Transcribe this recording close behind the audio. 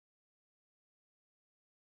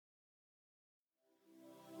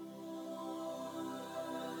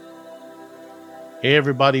Hey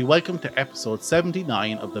everybody, welcome to episode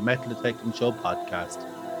 79 of the Metal Detecting Show podcast.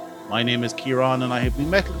 My name is Kieran and I have been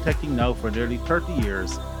metal detecting now for nearly 30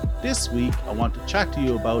 years. This week I want to chat to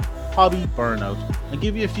you about hobby burnout and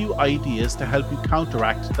give you a few ideas to help you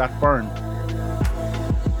counteract that burn.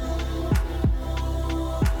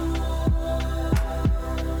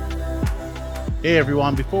 Hey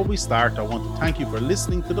everyone, before we start I want to thank you for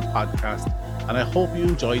listening to the podcast and I hope you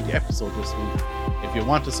enjoyed the episode this week. If you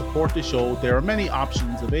want to support the show, there are many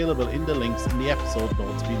options available in the links in the episode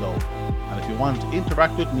notes below. And if you want to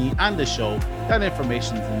interact with me and the show, that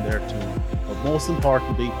information is in there too. But most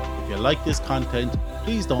importantly, if you like this content,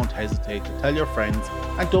 please don't hesitate to tell your friends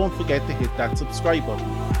and don't forget to hit that subscribe button.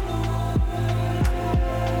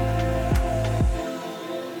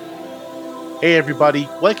 Hey everybody,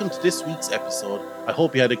 welcome to this week's episode. I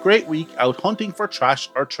hope you had a great week out hunting for trash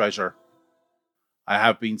or treasure. I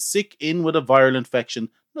have been sick in with a viral infection,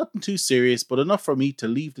 nothing too serious but enough for me to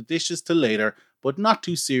leave the dishes till later, but not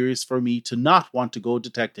too serious for me to not want to go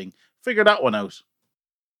detecting. Figure that one out.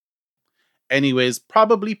 Anyways,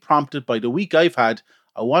 probably prompted by the week I've had,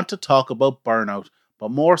 I want to talk about burnout,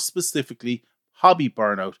 but more specifically, hobby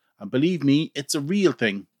burnout, and believe me, it's a real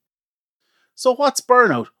thing. So what's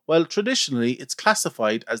burnout? Well, traditionally, it's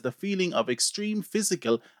classified as the feeling of extreme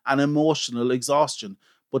physical and emotional exhaustion,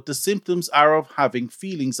 but the symptoms are of having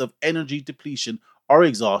feelings of energy depletion or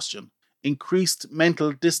exhaustion, increased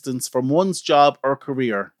mental distance from one's job or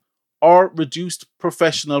career, or reduced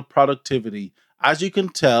professional productivity. As you can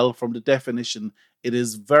tell from the definition, it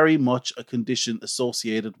is very much a condition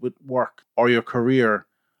associated with work or your career,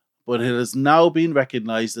 but it has now been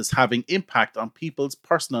recognized as having impact on people's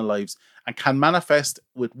personal lives and can manifest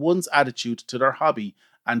with one's attitude to their hobby,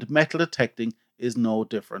 and metal detecting is no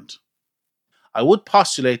different. I would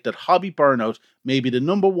postulate that hobby burnout may be the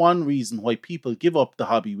number one reason why people give up the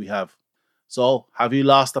hobby we have. So, have you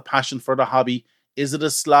lost a passion for the hobby? Is it a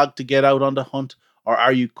slog to get out on the hunt, or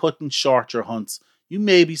are you cutting short your hunts? You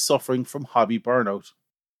may be suffering from hobby burnout.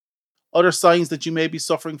 Other signs that you may be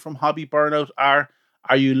suffering from hobby burnout are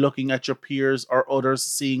you looking at your peers or others,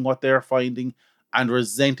 seeing what they're finding, and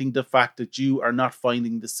resenting the fact that you are not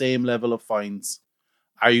finding the same level of finds?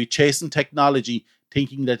 Are you chasing technology,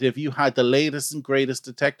 thinking that if you had the latest and greatest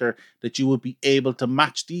detector that you would be able to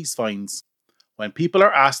match these finds? When people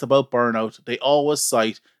are asked about burnout, they always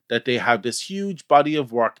cite that they have this huge body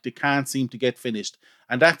of work they can't seem to get finished,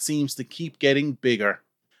 and that seems to keep getting bigger.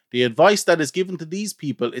 The advice that is given to these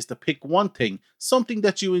people is to pick one thing, something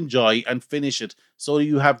that you enjoy, and finish it so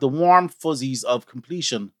you have the warm fuzzies of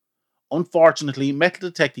completion. Unfortunately, metal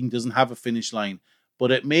detecting doesn't have a finish line,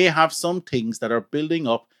 but it may have some things that are building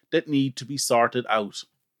up that need to be sorted out.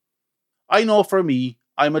 I know for me,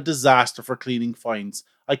 I'm a disaster for cleaning finds.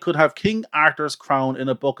 I could have King Arthur's crown in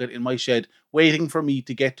a bucket in my shed waiting for me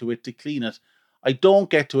to get to it to clean it. I don't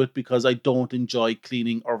get to it because I don't enjoy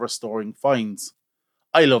cleaning or restoring finds.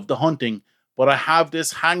 I love the hunting, but I have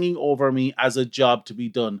this hanging over me as a job to be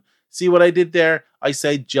done. See what I did there? I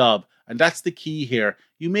said job, and that's the key here.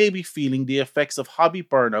 You may be feeling the effects of hobby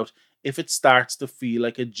burnout if it starts to feel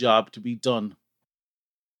like a job to be done.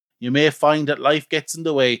 You may find that life gets in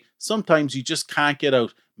the way. Sometimes you just can't get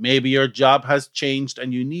out. Maybe your job has changed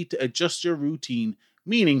and you need to adjust your routine,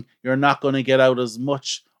 meaning you're not going to get out as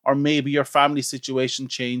much, or maybe your family situation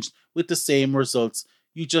changed with the same results.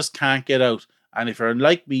 You just can't get out. And if you're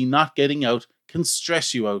like me, not getting out can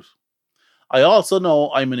stress you out. I also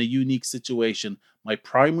know I'm in a unique situation. My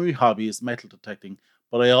primary hobby is metal detecting,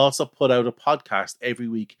 but I also put out a podcast every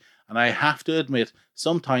week. And I have to admit,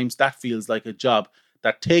 sometimes that feels like a job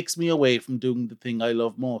that takes me away from doing the thing I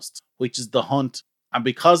love most, which is the hunt. And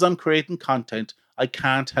because I'm creating content, I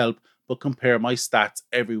can't help but compare my stats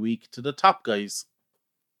every week to the top guys.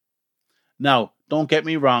 Now, don't get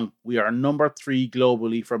me wrong, we are number 3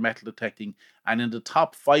 globally for metal detecting and in the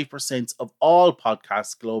top 5% of all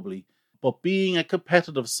podcasts globally. But being a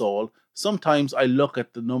competitive soul, sometimes I look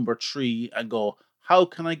at the number 3 and go, how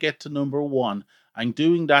can I get to number 1? And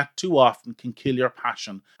doing that too often can kill your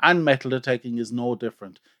passion, and metal detecting is no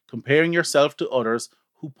different. Comparing yourself to others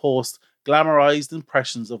who post glamorized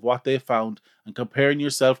impressions of what they found and comparing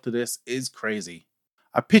yourself to this is crazy.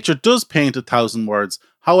 A picture does paint 1,000 words,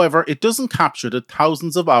 however, it doesn't capture the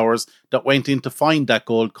thousands of hours that went in to find that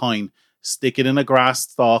gold coin. Stick it in a grass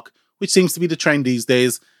stalk, which seems to be the trend these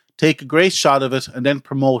days, take a great shot of it and then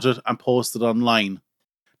promote it and post it online.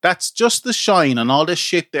 That's just the shine and all the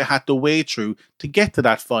shit they had to wade through to get to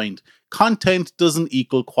that find. Content doesn't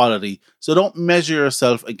equal quality, so don't measure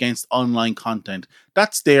yourself against online content.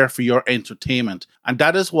 That's there for your entertainment, and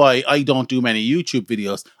that is why I don't do many YouTube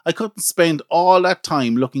videos. I couldn't spend all that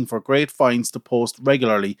time looking for great finds to post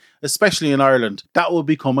regularly, especially in Ireland. That would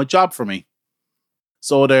become a job for me.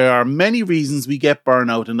 So there are many reasons we get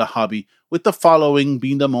burnout in the hobby, with the following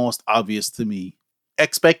being the most obvious to me.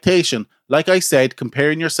 Expectation, like I said,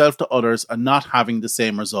 comparing yourself to others and not having the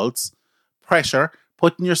same results. Pressure,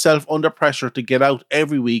 putting yourself under pressure to get out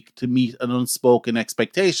every week to meet an unspoken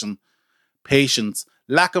expectation. Patience,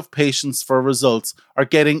 lack of patience for results or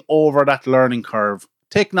getting over that learning curve.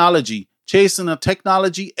 Technology, chasing a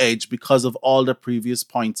technology edge because of all the previous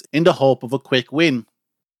points in the hope of a quick win.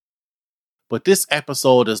 But this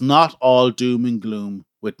episode is not all doom and gloom.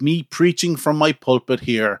 With me preaching from my pulpit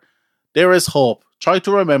here, there is hope. Try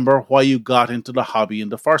to remember why you got into the hobby in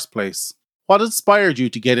the first place. What inspired you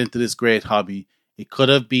to get into this great hobby? It could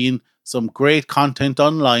have been some great content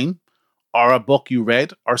online, or a book you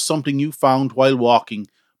read, or something you found while walking.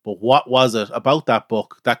 But what was it about that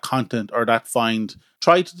book, that content, or that find?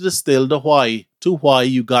 Try to distill the why to why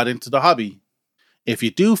you got into the hobby. If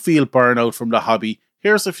you do feel burnout from the hobby,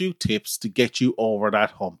 here's a few tips to get you over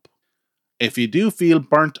that hump. If you do feel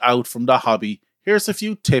burnt out from the hobby, here's a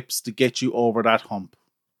few tips to get you over that hump.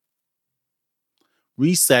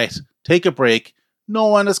 Reset. Take a break. No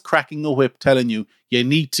one is cracking a whip telling you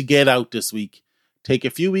need to get out this week. Take a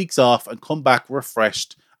few weeks off and come back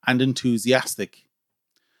refreshed and enthusiastic.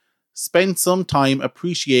 Spend some time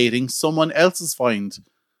appreciating someone else's find.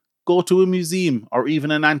 Go to a museum or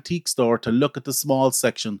even an antique store to look at the small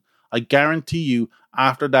section. I guarantee you,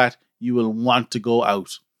 after that, you will want to go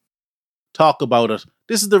out. Talk about it.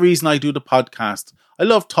 This is the reason I do the podcast. I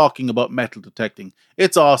love talking about metal detecting.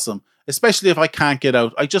 It's awesome, especially if I can't get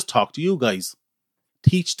out. I just talk to you guys.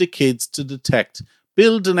 Teach the kids to detect.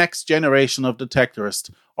 Build the next generation of detectorists,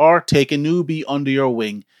 or take a newbie under your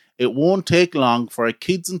wing. It won't take long for a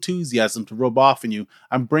kid's enthusiasm to rub off on you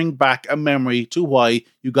and bring back a memory to why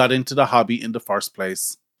you got into the hobby in the first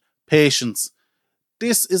place. Patience.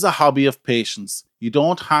 This is a hobby of patience. You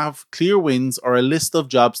don't have clear wins or a list of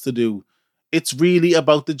jobs to do. It's really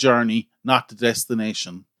about the journey, not the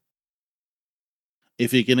destination.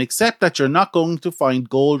 If you can accept that you're not going to find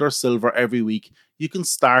gold or silver every week, you can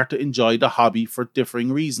start to enjoy the hobby for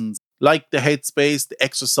differing reasons, like the headspace, the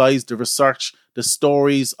exercise, the research, the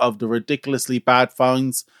stories of the ridiculously bad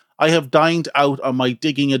finds. I have dined out on my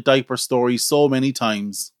digging a diaper story so many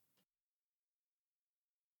times.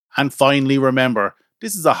 And finally, remember,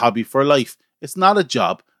 this is a hobby for life. It's not a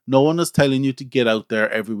job. No one is telling you to get out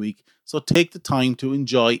there every week, so take the time to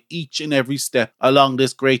enjoy each and every step along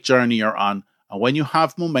this great journey you're on. And when you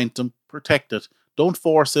have momentum, protect it. Don't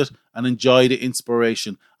force it and enjoy the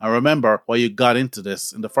inspiration. And remember why you got into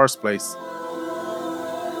this in the first place.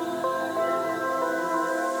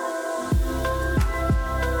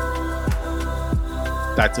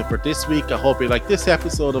 That's it for this week. I hope you like this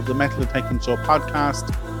episode of the Metal Detecting Show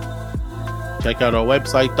podcast. Check out our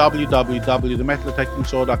website,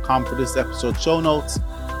 www.themetaldetectingshow.com, for this episode's show notes.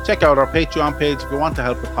 Check out our Patreon page if you want to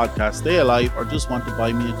help the podcast stay alive or just want to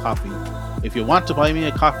buy me a coffee. If you want to buy me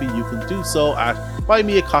a coffee, you can do so at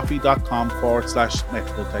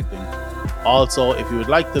buymeacoffee.com/metaldetecting. Also, if you would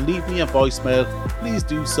like to leave me a voicemail, please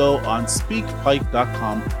do so on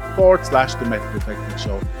speakpipe.com/The Metal Detecting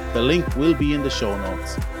Show. The link will be in the show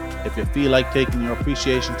notes. If you feel like taking your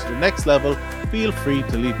appreciation to the next level, feel free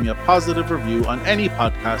to leave me a positive review on any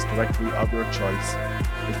podcast directory of your choice.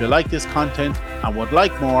 If you like this content and would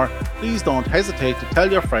like more, please don't hesitate to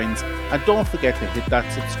tell your friends, and don't forget to hit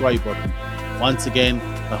that subscribe button. Once again,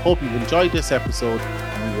 I hope you've enjoyed this episode,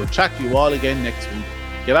 and we will chat to you all again next week.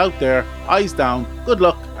 Get out there, eyes down, good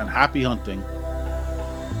luck and happy hunting.